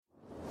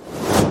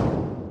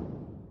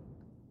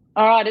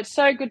All right, it's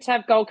so good to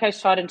have Gold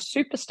Coast Titans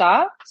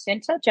superstar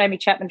centre Jamie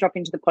Chapman drop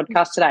into the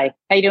podcast today.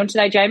 How you doing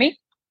today, Jamie?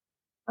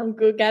 I'm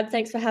good, Gab.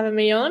 Thanks for having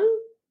me on.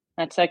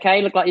 That's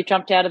okay. Look like you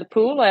jumped out of the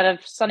pool out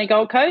of sunny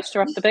Gold Coast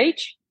or off the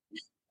beach.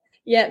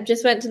 Yeah,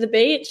 just went to the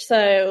beach.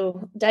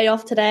 So day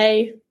off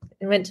today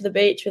and went to the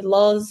beach with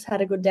Loz.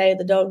 Had a good day with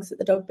the dogs at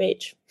the dog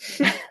beach.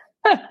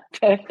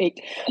 Perfect.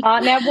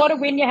 Now, what a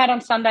win you had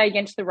on Sunday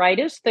against the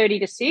Raiders,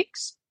 30-6.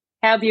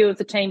 How have you of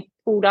the team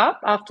pulled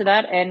up after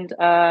that, and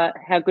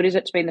how good is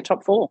it to be in the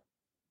top four?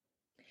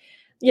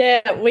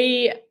 Yeah,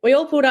 we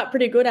all pulled up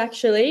pretty good,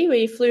 actually.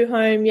 We flew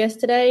home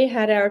yesterday,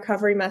 had our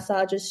recovery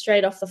massages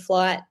straight off the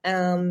flight,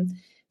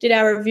 did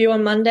our review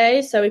on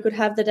Monday so we could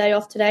have the day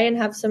off today and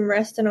have some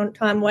rest and on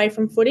time away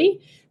from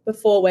footy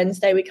before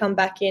Wednesday we come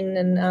back in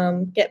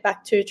and get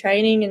back to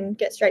training and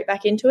get straight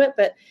back into it.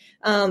 But,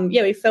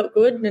 we felt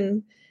good,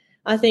 and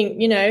I think,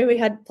 we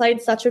had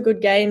played such a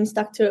good game,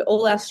 stuck to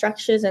all our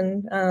structures,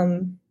 and,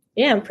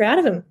 I'm proud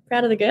of them,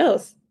 proud of the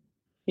girls.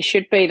 You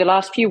should be. The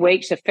last few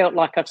weeks have felt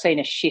like I've seen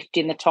a shift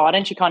in the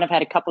Titans. You kind of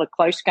had a couple of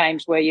close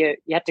games where you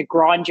had to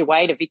grind your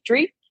way to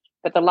victory.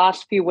 But the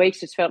last few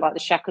weeks, it's felt like the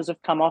shackles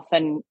have come off,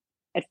 and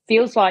it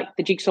feels like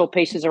the jigsaw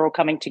pieces are all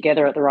coming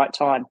together at the right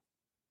time.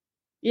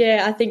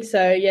 Yeah, I think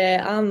so.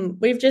 Yeah.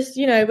 We've just,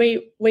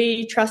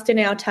 we trust in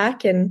our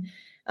attack, and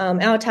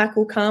our attack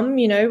will come,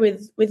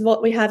 with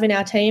what we have in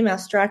our team, our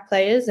strike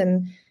players.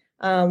 And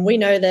we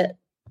know that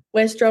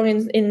we're strong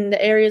in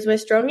the areas we're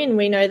strong in.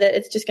 We know that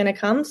it's just going to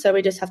come. So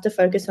we just have to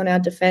focus on our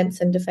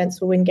defense, and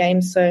defense will win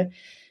games. So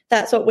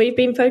that's what we've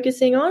been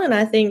focusing on. And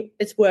I think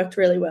it's worked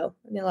really well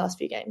in the last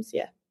few games.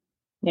 Yeah.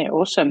 Yeah,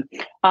 awesome.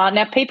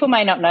 Now, people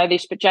may not know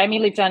this, but Jamie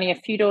lived only a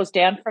few doors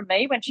down from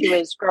me when she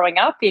was growing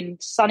up in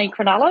sunny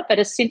Cronulla, but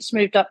has since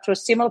moved up to a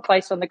similar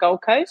place on the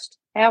Gold Coast.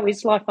 How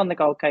is life on the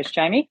Gold Coast,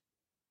 Jamie?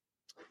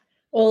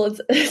 Well,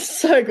 it's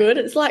so good.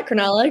 It's like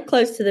Cronulla,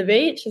 close to the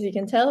beach, as you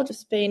can tell,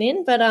 just being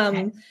in. But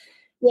I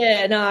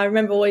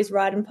remember always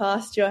riding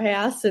past your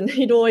house, and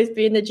you'd always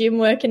be in the gym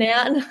working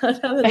out, and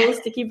I'd have a little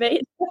sticky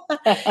beat.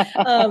 But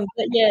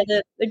yeah,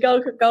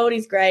 the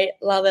Goldie's great.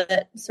 Love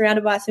it.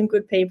 Surrounded by some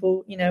good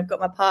people. I've got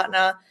my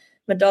partner,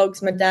 my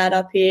dogs, my dad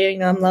up here.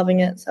 I'm loving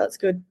it, so it's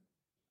good.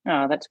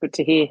 Oh, that's good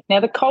to hear. Now,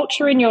 the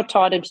culture in your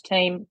Titans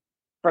team,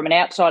 from an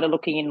outsider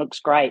looking in, looks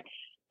great.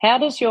 How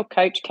does your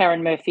coach,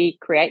 Karen Murphy,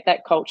 create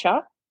that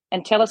culture?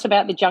 And tell us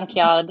about the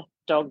junkyard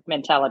dog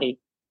mentality.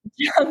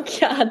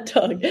 Junkyard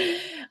dog.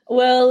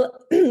 Well,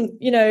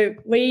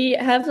 we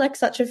have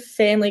such a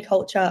family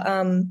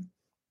culture.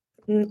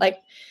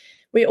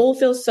 We all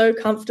feel so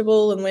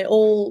comfortable, and we're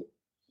all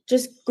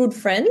just good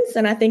friends.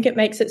 And I think it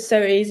makes it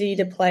so easy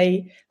to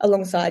play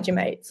alongside your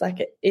mates.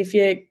 If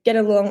you get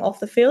along off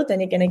the field, then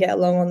you're going to get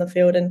along on the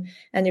field, and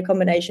your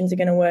combinations are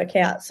going to work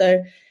out.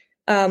 So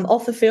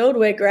off the field,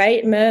 we're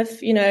great. Murph,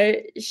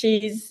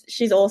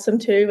 she's awesome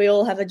too. We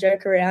all have a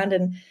joke around,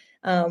 and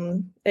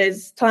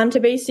there's time to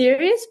be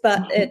serious,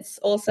 but it's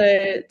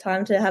also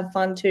time to have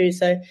fun too.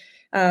 So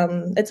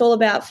it's all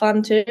about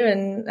fun too,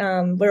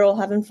 and we're all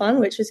having fun,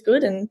 which is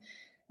good, and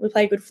we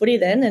play good footy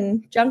then.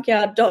 And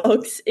Junkyard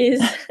Dogs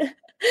is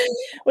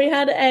we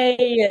have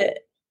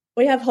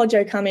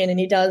Hodjo come in, and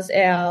he does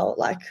our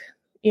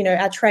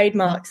our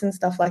trademarks and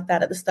stuff like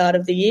that at the start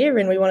of the year,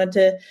 and we wanted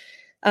to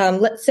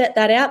let's set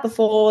that out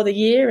before the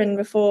year and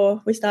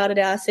before we started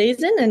our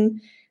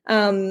season.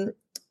 And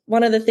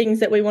one of the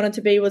things that we wanted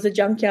to be was a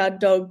junkyard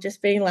dog,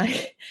 just being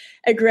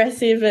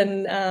aggressive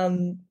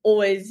and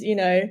always,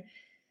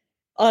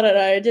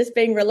 just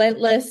being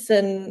relentless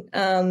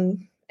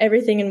and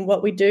everything in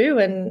what we do.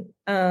 And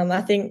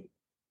I think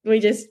we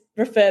just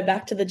refer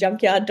back to the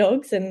junkyard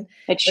dogs, and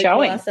it's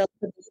showing.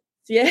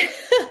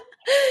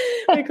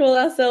 We call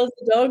ourselves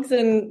the dogs,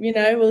 and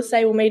we'll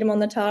say we'll meet them on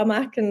the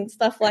tarmac and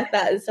stuff like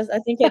that. It's just, I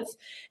think it's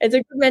a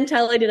good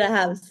mentality to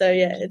have. So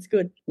yeah, it's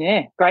good.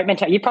 Yeah, great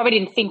mentality. You probably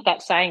didn't think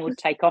that saying would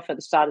take off at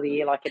the start of the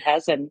year like it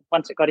has, and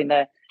once it got in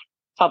the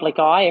public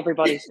eye,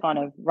 everybody's kind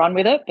of run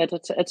with it. But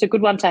it's a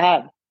good one to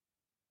have.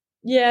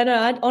 Yeah,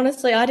 no, I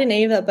didn't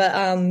either. But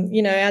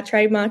our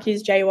trademark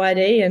is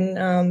JYD,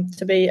 and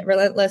to be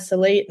relentless,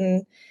 elite,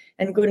 and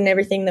good in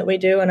everything that we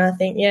do. And I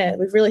think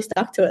we've really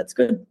stuck to it. It's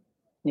good.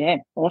 Yeah,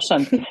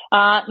 awesome.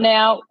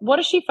 Now, what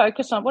does she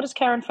focus on? What does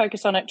Karen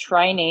focus on at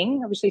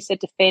training? Obviously, said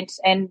defence.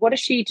 And does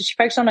she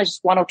focus on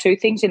just one or two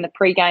things in the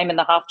pre-game and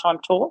the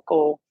halftime talk,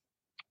 or?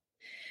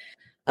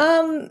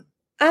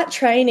 At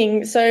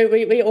training, so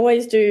we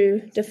always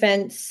do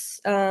defence,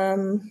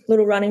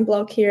 little running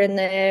block here and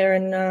there,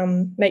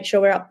 and make sure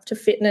we're up to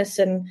fitness.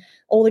 And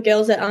all the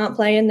girls that aren't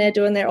playing, they're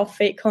doing their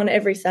off-feet con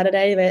every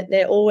Saturday.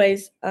 They're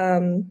always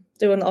doing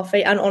the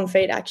off-feet and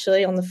on-feet,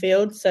 actually, on the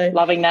field. So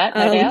loving that,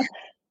 no doubt.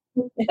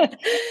 Yeah,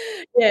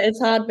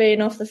 it's hard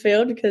being off the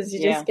field because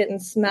you're just getting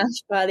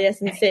smashed by the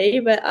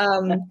S&C. But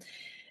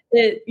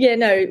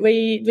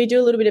we do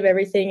a little bit of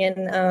everything,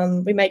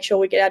 and we make sure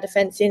we get our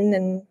defence in,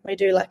 and we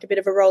do a bit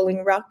of a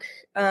rolling ruck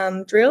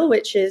drill,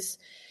 which is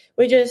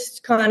we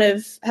just kind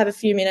of have a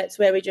few minutes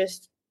where we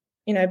just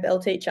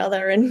belt each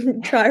other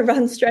and try to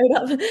run straight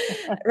up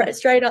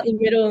the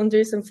middle and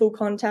do some full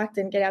contact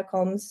and get our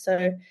comms.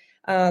 So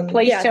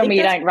please tell me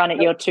you don't run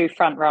at your two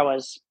front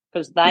rowers,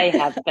 because they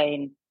have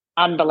been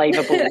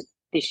unbelievable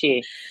this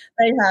year.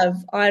 They have.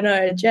 I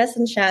know. Jess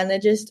and Shan, they're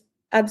just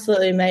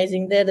absolutely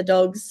amazing. They're the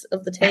dogs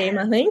of the team,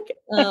 I think.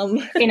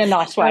 In a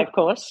nice way, of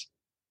course.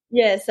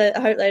 Yeah, so I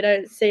hope they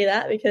don't see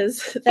that,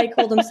 because they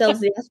call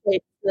themselves the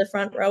athletes, the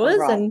front rowers,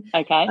 right. and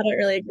okay. I don't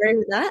really agree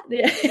with that.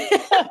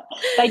 Yeah.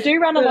 They do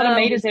run a lot of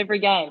meters every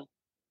game.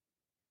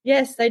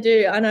 Yes, they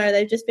do. I know.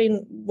 They've just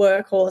been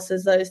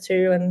workhorses, those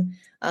two, and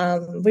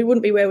we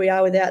wouldn't be where we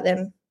are without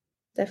them.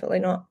 Definitely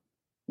not.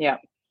 Yeah.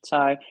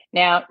 So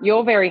now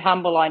you're very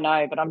humble, I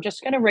know, but I'm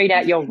just going to read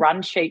out your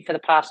run sheet for the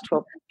past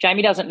 12.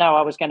 Jamie doesn't know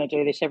I was going to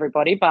do this,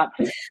 everybody, but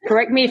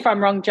correct me if I'm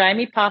wrong,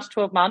 Jamie. Past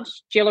 12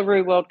 months,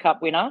 Gillaroo World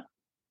Cup winner,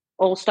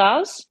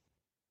 All-Stars,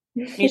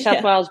 New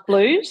South Wales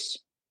Blues,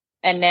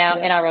 and now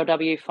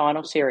NRLW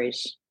Final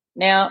Series.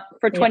 Now,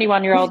 for a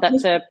 21-year-old,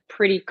 that's a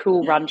pretty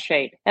cool run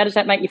sheet. How does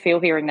that make you feel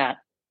hearing that?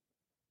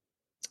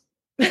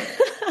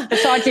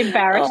 Besides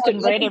embarrassed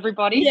and red,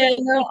 everybody. Yeah,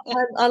 no,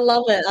 I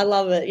love it. I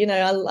love it.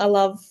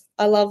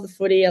 I love the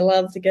footy. I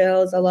love the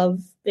girls. I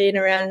love being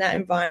around that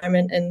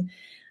environment, and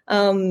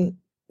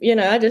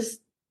I just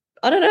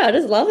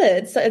love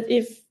it. So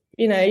if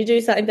you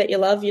do something that you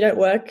love, you don't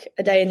work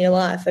a day in your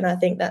life, and I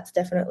think that's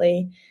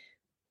definitely,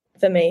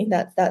 for me,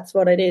 that's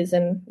what it is.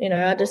 And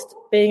I just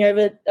being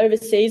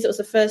overseas, it was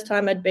the first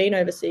time I'd been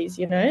overseas.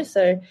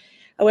 So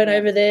I went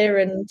over there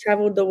and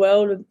travelled the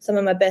world with some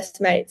of my best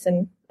mates,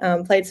 and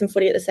played some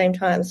footy at the same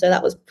time. So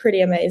that was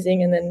pretty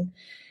amazing. And then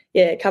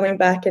coming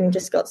back and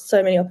just got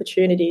so many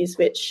opportunities,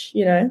 which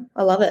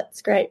I love it.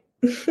 It's great.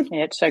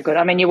 Yeah, it's so good.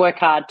 I mean, you work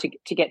hard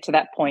to get to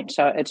that point,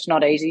 so it's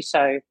not easy.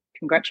 So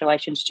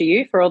congratulations to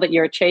you for all that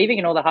you're achieving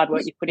and all the hard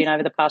work you've put in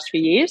over the past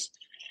few years.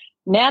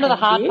 Now to the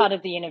hard part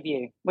of the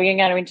interview. We're going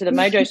to go into the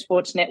Mojo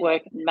Sports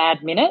Network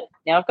Mad Minute.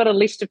 Now, I've got a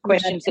list of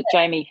questions that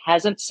Jamie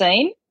hasn't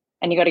seen,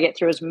 and you've got to get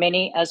through as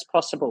many as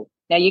possible.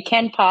 Now, you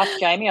can pass,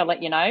 Jamie, I'll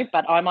let you know,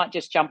 but I might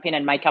just jump in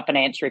and make up an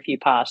answer if you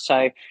pass.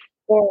 So,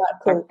 all right,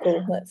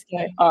 cool. Let's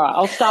go. All right,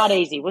 I'll start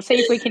easy. We'll see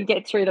if we can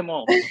get through them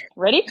all.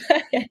 Ready?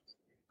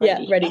 Yeah,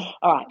 ready.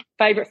 All right,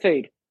 favourite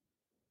food?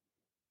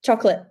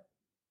 Chocolate.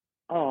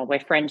 Oh, we're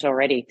friends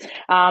already.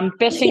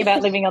 Best thing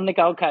about living on the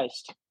Gold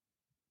Coast?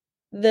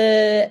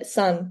 The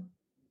sun.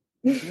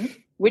 Mm-hmm.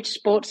 Which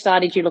sports star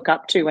did you look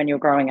up to when you were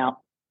growing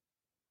up?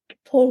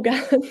 Paul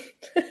Gallen.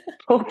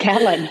 Paul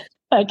Gallen.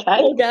 Okay.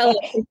 Paul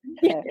Gallen.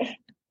 Yeah.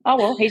 Oh,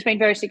 well, he's been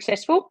very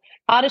successful.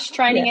 Hardest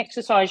training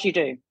exercise you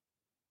do?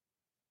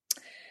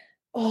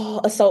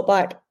 Oh, assault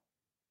bike.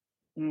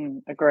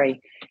 Agree.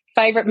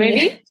 Favourite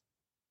movie? Yeah.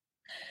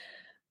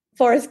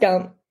 Forrest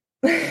Gump.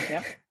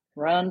 Yep.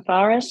 Run,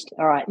 Forrest.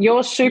 All right.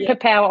 Your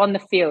superpower on the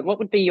field. What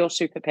would be your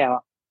superpower?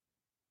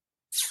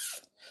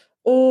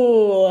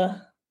 Oh,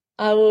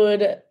 I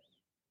would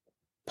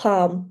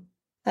palm.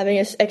 Having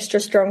an extra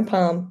strong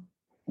palm.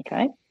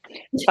 Okay.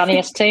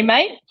 Funniest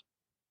teammate?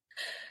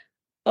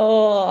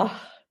 Oh,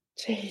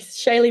 geez.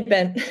 Shaylee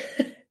Bent.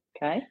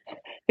 Okay.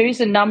 Who's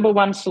the number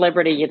one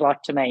celebrity you'd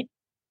like to meet?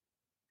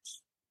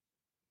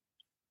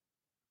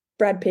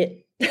 Brad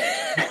Pitt.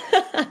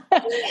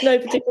 No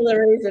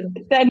particular reason.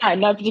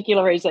 No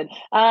particular reason.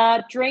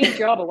 Dream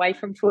job away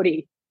from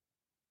footy?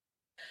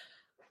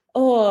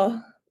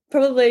 Oh,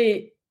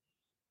 probably,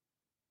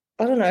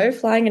 I don't know,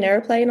 flying an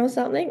aeroplane or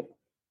something.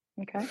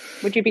 Okay.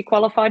 Would you be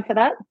qualified for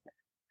that?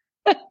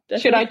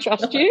 Should I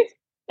trust you?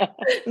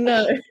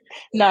 No.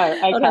 No.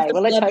 Okay.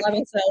 Well, let's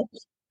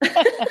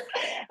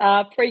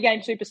hope.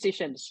 Pre-game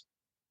superstitions?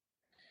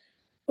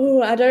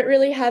 Oh, I don't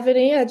really have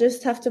any. I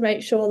just have to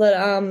make sure that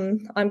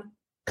I'm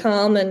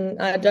calm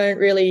and I don't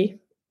really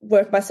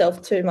work myself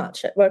up too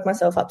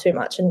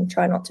much and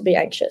try not to be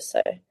anxious.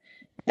 So,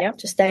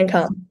 just staying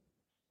calm.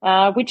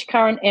 Which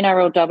current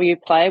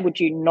NRLW player would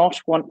you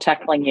not want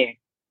tackling you?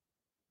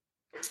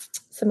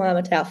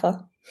 Samima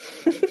Taufa.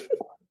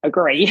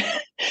 Agree.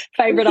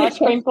 Favourite ice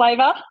cream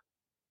flavour?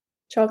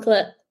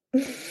 Chocolate.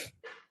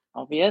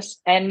 Obvious.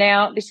 And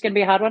now this is going to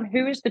be a hard one.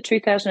 Who is the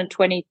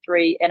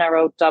 2023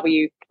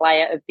 NRLW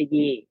Player of the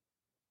Year?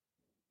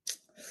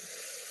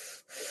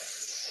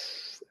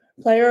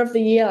 Player of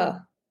the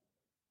Year.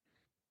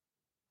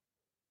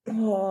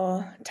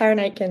 Oh,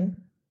 Taryn Aitken.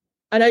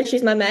 I know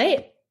she's my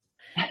mate,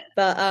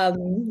 but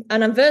and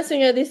I'm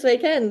versing her this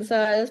weekend, so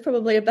that's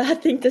probably a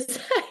bad thing to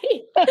say.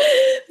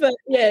 But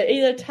yeah,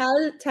 either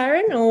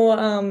Taryn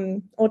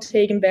or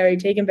Tegan Berry.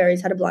 Tegan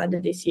Berry's had a blinder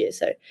this year,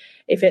 so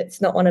if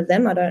it's not one of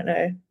them, I don't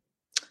know.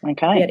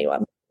 Okay.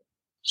 Anyone.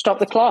 Stop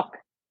the clock.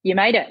 You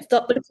made it.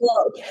 Stop the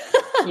clock.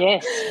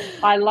 Yes.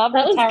 I love the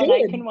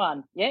Taryn Aitken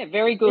one. Yeah,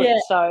 very good. Yeah.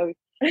 So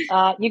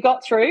you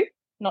got through,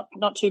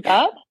 not too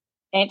bad.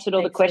 Answered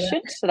all the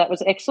questions, so that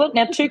was excellent.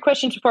 Now, 2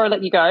 questions before I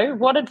let you go.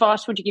 What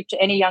advice would you give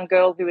to any young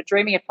girl who are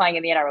dreaming of playing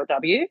in the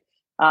NRLW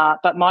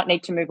but might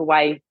need to move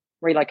away,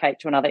 relocate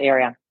to another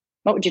area?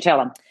 What would you tell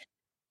them?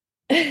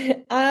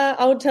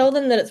 I would tell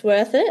them that it's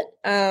worth it.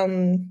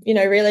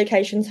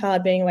 Relocation's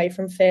hard, being away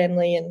from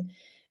family and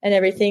and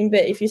everything.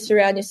 But if you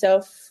surround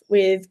yourself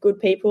with good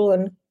people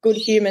and good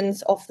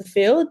humans off the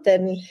field,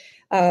 then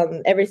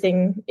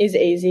everything is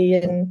easy.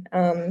 And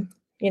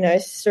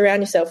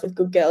surround yourself with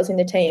good girls in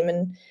the team.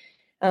 And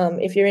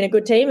if you're in a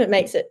good team, it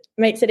makes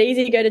it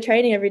easy to go to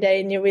training every day,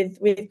 and you're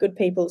with good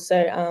people.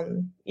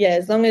 So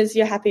as long as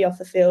you're happy off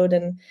the field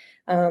and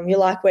you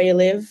like where you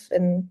live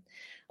and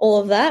all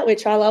of that,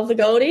 which I love the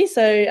Goldie.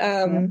 So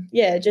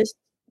just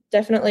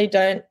definitely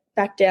don't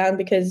back down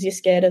because you're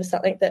scared of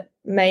something that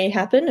may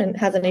happen and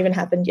hasn't even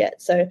happened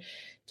yet. So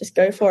just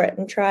go for it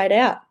and try it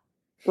out.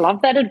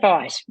 Love that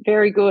advice.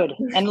 Very good.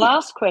 And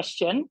last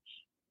question.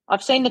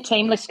 I've seen the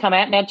team list come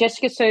out. Now,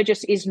 Jessica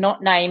Surgis is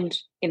not named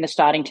in the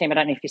starting team. I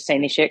don't know if you've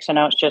seen this yet, because I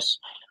know it's just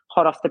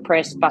hot off the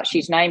press, but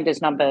she's named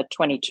as number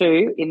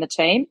 22 in the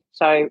team.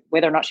 So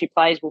whether or not she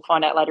plays, we'll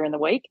find out later in the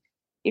week.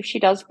 If she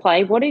does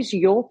play, what is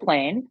your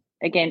plan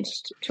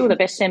against two of the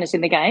best centres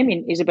in the game,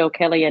 in Isabel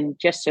Kelly and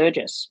Jess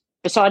Surgis,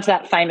 besides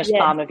that famous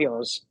palm of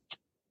yours?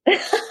 I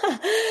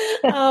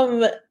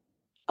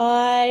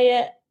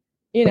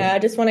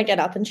just want to get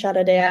up and shut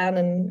her down,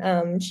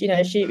 and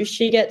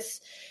she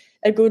gets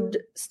a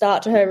good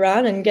start to her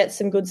run and get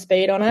some good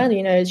speed on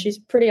her. She's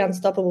pretty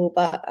unstoppable,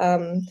 but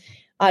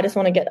I just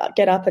want to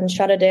get up and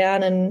shut her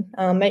down and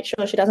make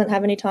sure she doesn't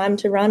have any time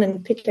to run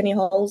and pick any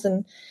holes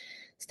and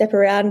step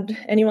around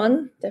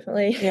anyone.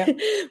 Definitely. Yeah.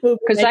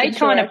 Because they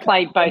kind of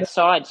play both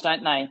sides,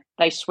 don't they?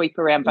 They sweep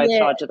around both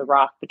sides of the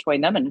raft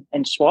between them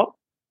and swap.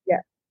 Yeah.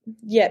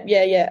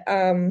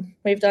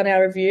 We've done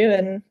our review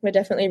and we're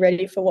definitely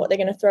ready for what they're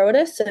going to throw at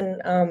us.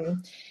 And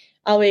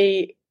I'll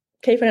be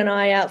keeping an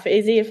eye out for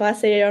Izzy. If I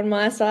see her on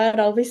my side,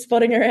 I'll be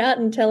spotting her out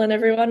and telling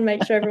everyone,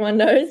 make sure everyone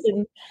knows,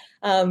 and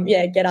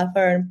get up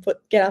on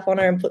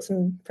her and put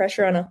some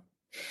pressure on her.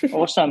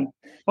 Awesome.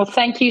 Well,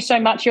 thank you so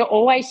much. You're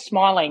always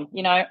smiling,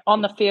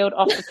 on the field,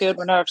 off the field,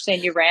 when I've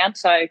seen you around.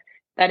 So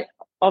that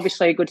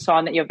obviously a good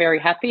sign that you're very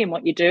happy in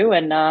what you do.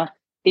 And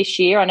this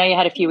year, I know you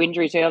had a few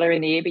injuries earlier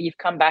in the year, but you've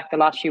come back the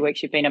last few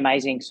weeks. You've been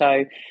amazing.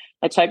 So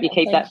let's hope you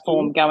keep that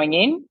form going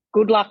in.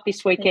 Good luck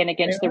this weekend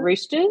against the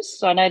Roosters.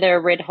 I know they're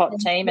a red-hot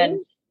team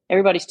and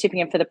everybody's tipping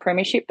them for the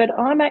premiership, but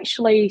I'm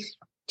actually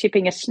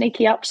tipping a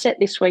sneaky upset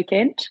this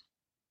weekend.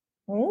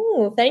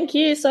 Oh, thank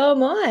you. So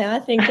am I. I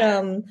think,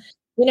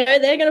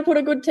 they're going to put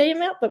a good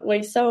team out, but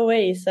so are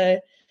we. So,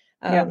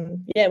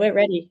 we're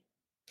ready.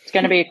 It's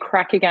going to be a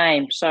cracker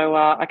game. So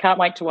I can't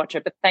wait to watch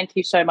it. But thank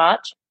you so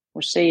much.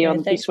 We'll see you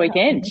on this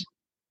weekend.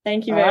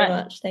 Thank you very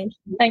much. Thank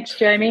you. Thanks,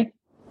 Jamie.